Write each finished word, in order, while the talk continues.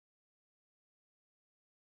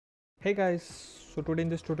Hey guys, so today in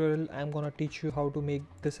this tutorial I'm gonna teach you how to make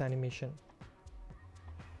this animation.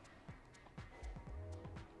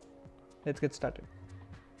 Let's get started.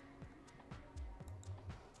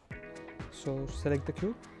 So select the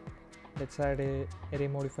cube, let's add a array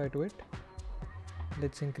modifier to it.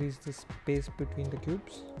 Let's increase the space between the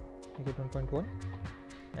cubes, make it 1.1,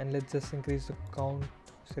 and let's just increase the count,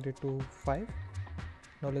 set it to 5.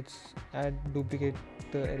 Now let's duplicate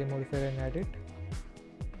the array modifier and add it.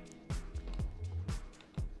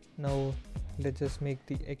 Now let's just make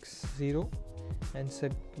the x 0 and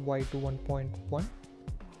set y to 1.1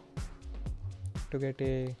 to get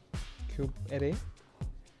a cube array.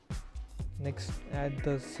 Next, add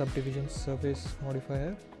the subdivision surface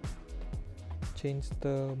modifier, change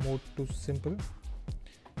the mode to simple,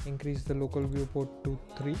 increase the local viewport to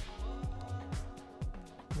 3.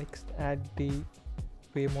 Next, add the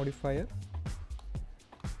wave modifier,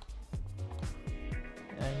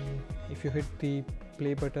 and if you hit the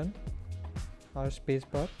play button or space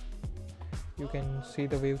bar, you can see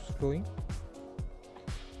the waves flowing.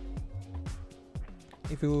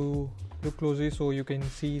 If you look closely, so you can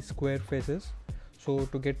see square faces. So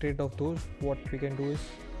to get rid of those, what we can do is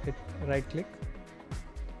hit right click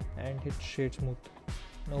and hit shade smooth.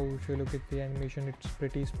 Now if you look at the animation, it's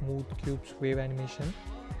pretty smooth cubes wave animation.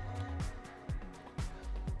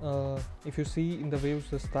 If you see in the waves,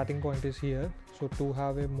 the starting point is here. So to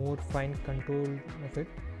have a more fine control of it,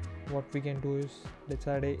 what we can do is let's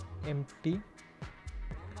add a empty,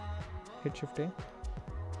 hit shift A,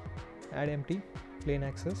 add empty plane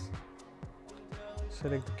axis,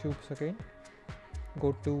 select the cubes again,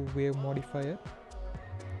 go to wave modifier,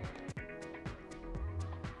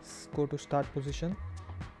 go to start position,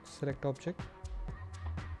 select object,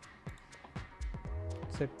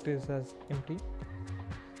 set this as empty.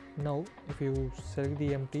 Now if you select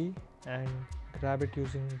the empty and grab it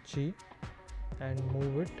using G and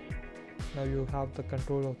move it, now you have the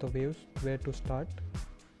control of the waves, where to start.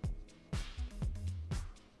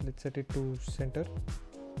 Let's set it to center,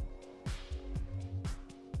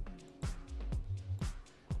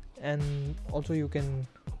 and also you can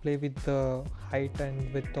play with the height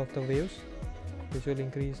and width of the waves, which will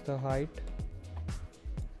increase the height,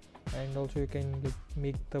 and also you can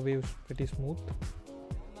make the waves pretty smooth.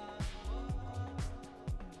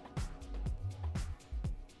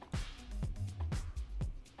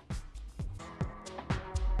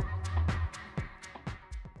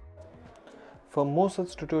 For more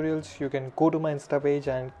such tutorials, you can go to my Insta page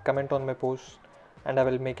and comment on my post, and I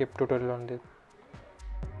will make a tutorial on it.